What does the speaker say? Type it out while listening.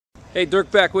Hey,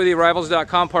 Dirk back with you,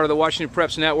 Rivals.com, part of the Washington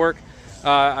Preps Network.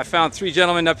 I found three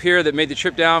gentlemen up here that made the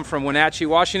trip down from Wenatchee,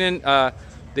 Washington.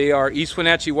 They are East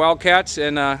Wenatchee Wildcats.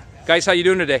 And guys, how you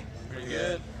doing today? Pretty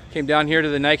good. Came down here to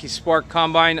the Nike Spark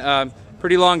Combine.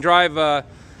 Pretty long drive. I'm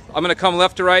going to come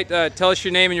left to right. Tell us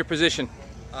your name and your position.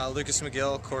 Lucas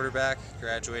McGill, quarterback,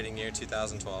 graduating year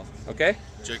 2012. Okay.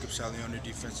 Jacob Salioni,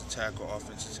 defensive tackle,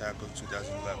 offensive tackle,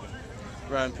 2011.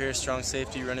 Ryan Pierce, strong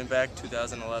safety, running back,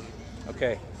 2011.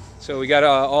 Okay. So we got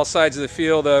all sides of the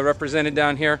field represented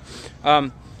down here.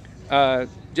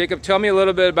 Jacob, tell me a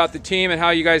little bit about the team and how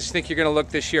you guys think you're going to look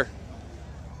this year.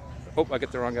 Oh, I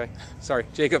got the wrong guy. Sorry,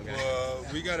 Jacob.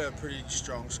 We got a pretty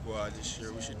strong squad this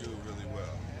year. We should do really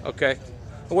well. Okay.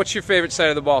 What's your favorite side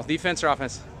of the ball, defense or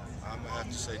offense? I'm going to have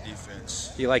to say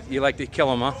defense. You like to kill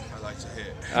them, huh? I like to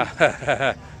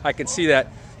hit. I can see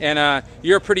that. And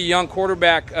you're a pretty young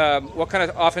quarterback. What kind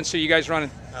of offense are you guys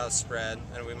running? Spread,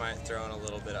 and we might throw in a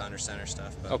little bit of under center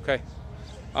stuff. But Okay.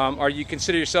 Are you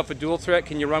consider yourself a dual threat?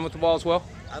 Can you run with the ball as well?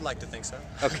 I'd like to think so.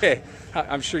 Okay.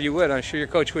 I'm sure you would. I'm sure your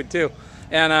coach would too.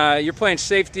 And you're playing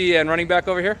safety and running back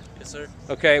over here? Yes, sir.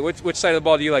 Okay. Which side of the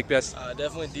ball do you like best?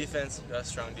 Definitely defense. Got a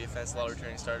strong defense, a lot of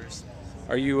returning starters.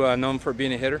 Are you known for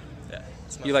being a hitter? Yeah.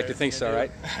 You like to think so,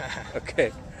 right?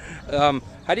 Okay.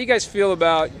 How do you guys feel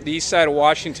about the east side of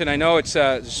Washington? I know it's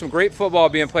there's some great football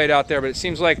being played out there, but it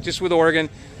seems like just with Oregon,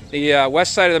 the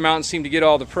west side of the mountain seem to get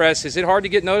all the press. Is it hard to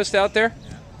get noticed out there?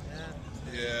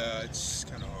 Yeah, it's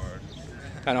kind of hard.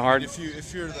 Kind of hard.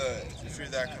 If you're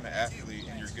that kind of athlete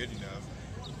and you're good enough,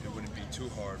 it wouldn't be too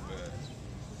hard.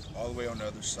 But all the way on the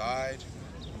other side,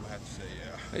 I'm gonna have to say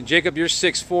yeah. And Jacob, you're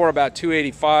 6'4", about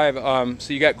 285,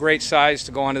 so you got great size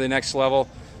to go on to the next level.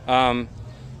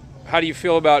 How do you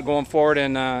feel about going forward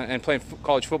and playing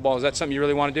college football? Is that something you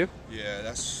really want to do? Yeah,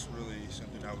 that's really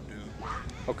something I would do.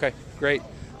 Okay, great.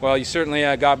 Well, you certainly,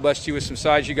 God blessed you with some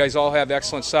size. You guys all have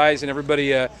excellent size, and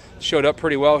everybody showed up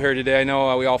pretty well here today. I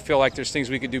know we all feel like there's things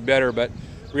we could do better, but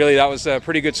really that was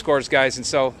pretty good scores, guys. And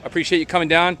so I appreciate you coming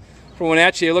down from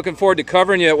Wenatchee. Looking forward to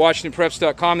covering you at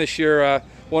WashingtonPreps.com this year.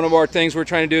 One of our things we're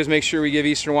trying to do is make sure we give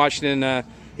Eastern Washington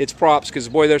its props, because,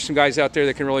 boy, there's some guys out there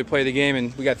that can really play the game,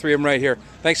 and we got three of them right here.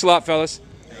 Thanks a lot, fellas.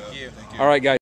 Thank you. All right, guys.